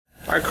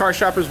Alright, car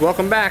shoppers,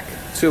 welcome back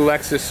to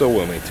Lexus of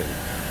Wilmington.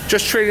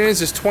 Just traded in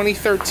this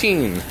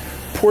 2013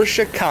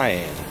 Porsche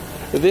Cayenne.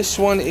 This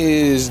one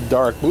is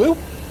dark blue.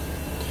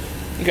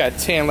 You got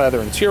tan leather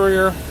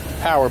interior,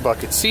 power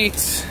bucket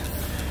seats.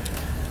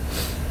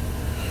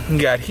 You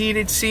got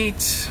heated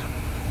seats.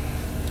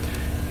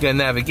 You got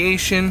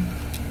navigation,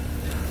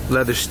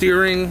 leather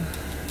steering,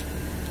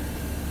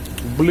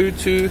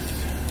 Bluetooth,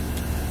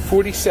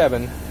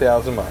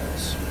 47,000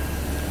 miles.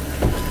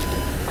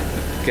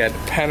 Got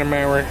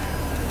panoramic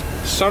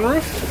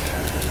sunroof.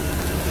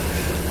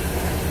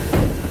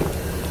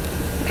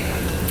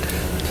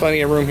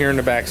 Plenty of room here in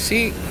the back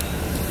seat.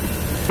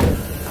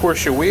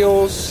 Porsche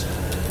wheels.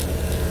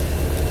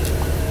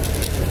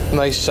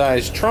 Nice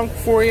sized trunk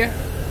for you.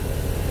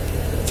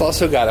 It's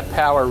also got a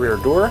power rear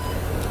door.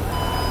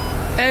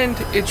 And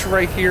it's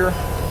right here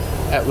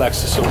at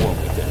Lexus of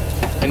Wilmington.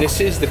 And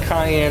this is the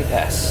Cayenne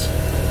S.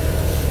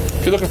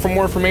 If you're looking for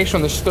more information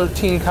on this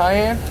 13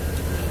 Cayenne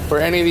or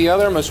any of the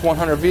other almost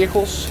 100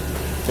 vehicles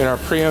in our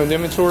pre-owned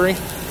inventory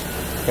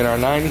in our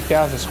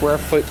 90,000 square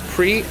foot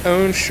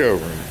pre-owned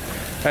showroom.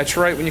 That's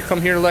right, when you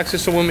come here to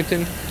Lexus of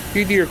Wilmington,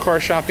 you do your car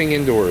shopping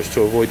indoors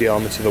to avoid the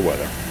elements of the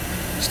weather.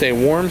 Stay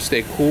warm,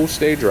 stay cool,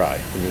 stay dry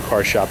when you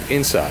car shop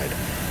inside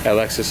at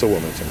Lexus of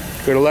Wilmington.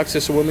 Go to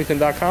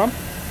lexusofwilmington.com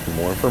for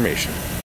more information.